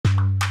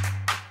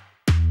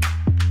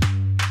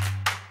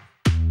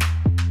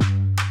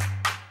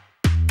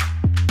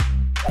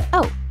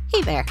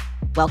Hey there!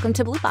 Welcome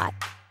to bluebot.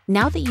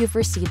 Now that you've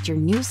received your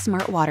new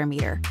smart water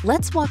meter,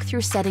 let's walk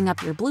through setting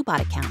up your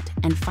bluebot account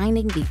and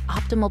finding the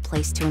optimal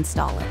place to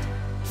install it.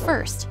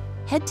 First,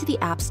 head to the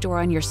App Store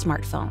on your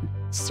smartphone,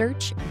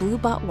 search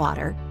bluebot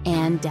water,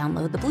 and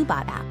download the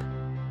bluebot app.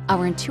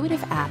 Our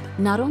intuitive app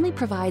not only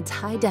provides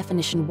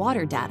high-definition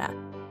water data,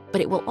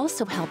 but it will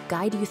also help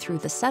guide you through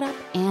the setup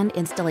and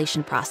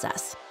installation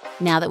process.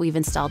 Now that we've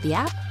installed the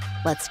app,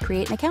 let's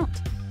create an account.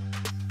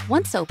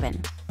 Once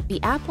open,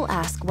 the app will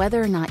ask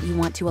whether or not you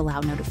want to allow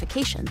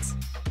notifications.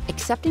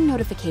 Accepting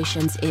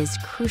notifications is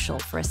crucial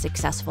for a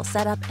successful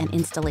setup and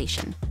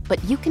installation,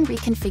 but you can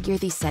reconfigure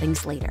these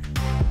settings later.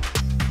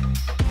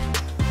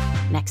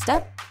 Next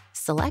up,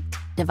 select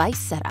Device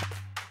Setup.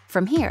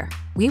 From here,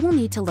 we will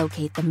need to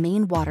locate the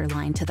main water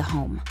line to the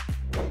home.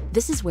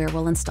 This is where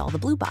we'll install the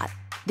bluebot.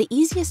 The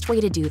easiest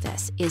way to do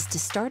this is to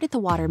start at the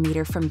water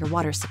meter from your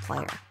water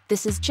supplier.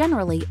 This is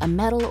generally a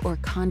metal or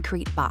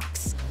concrete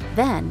box.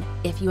 Then,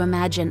 if you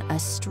imagine a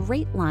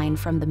straight line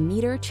from the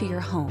meter to your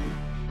home,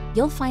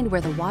 you'll find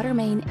where the water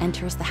main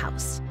enters the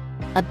house.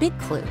 A big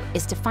clue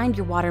is to find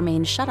your water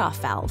main shutoff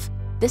valve.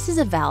 This is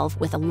a valve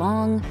with a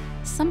long,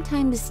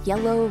 sometimes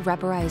yellow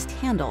rubberized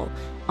handle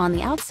on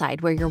the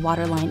outside where your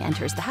water line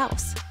enters the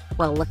house.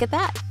 Well, look at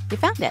that, you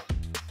found it.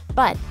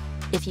 But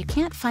if you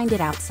can't find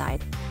it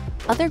outside,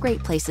 other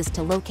great places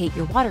to locate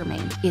your water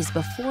main is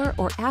before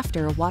or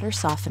after a water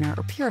softener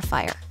or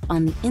purifier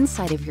on the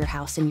inside of your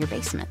house in your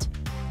basement.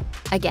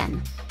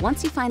 Again,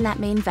 once you find that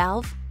main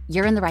valve,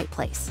 you're in the right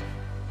place.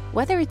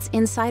 Whether it's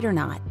inside or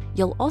not,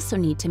 you'll also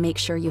need to make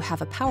sure you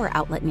have a power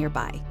outlet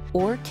nearby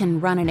or can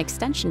run an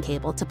extension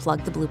cable to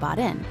plug the bluebot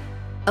in.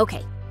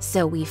 Okay,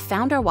 so we've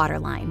found our water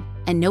line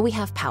and know we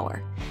have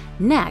power.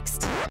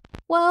 Next,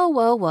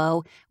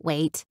 whoa,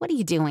 wait, what are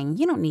you doing?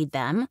 You don't need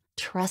them.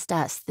 Trust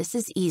us, this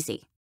is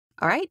easy.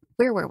 All right,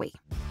 where were we?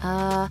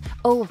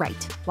 Oh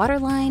right, water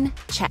line,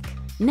 check.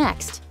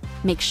 Next,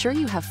 make sure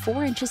you have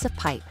 4 inches of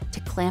pipe to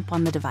clamp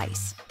on the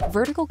device.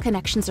 Vertical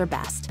connections are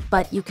best,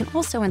 but you can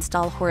also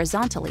install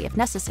horizontally if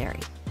necessary.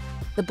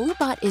 The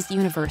bluebot is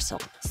universal,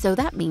 so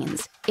that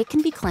means it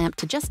can be clamped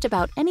to just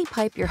about any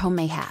pipe your home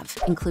may have,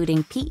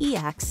 including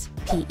PEX,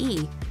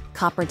 PE,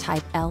 copper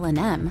type L and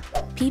M,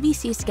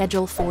 PVC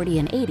schedule 40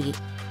 and 80,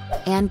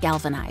 and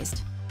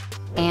galvanized.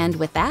 And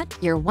with that,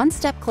 you're one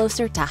step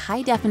closer to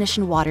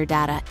high-definition water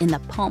data in the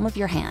palm of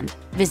your hand.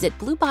 Visit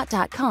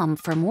bluebot.com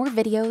for more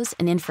videos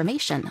and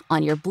information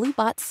on your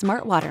bluebot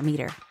smart water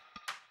meter.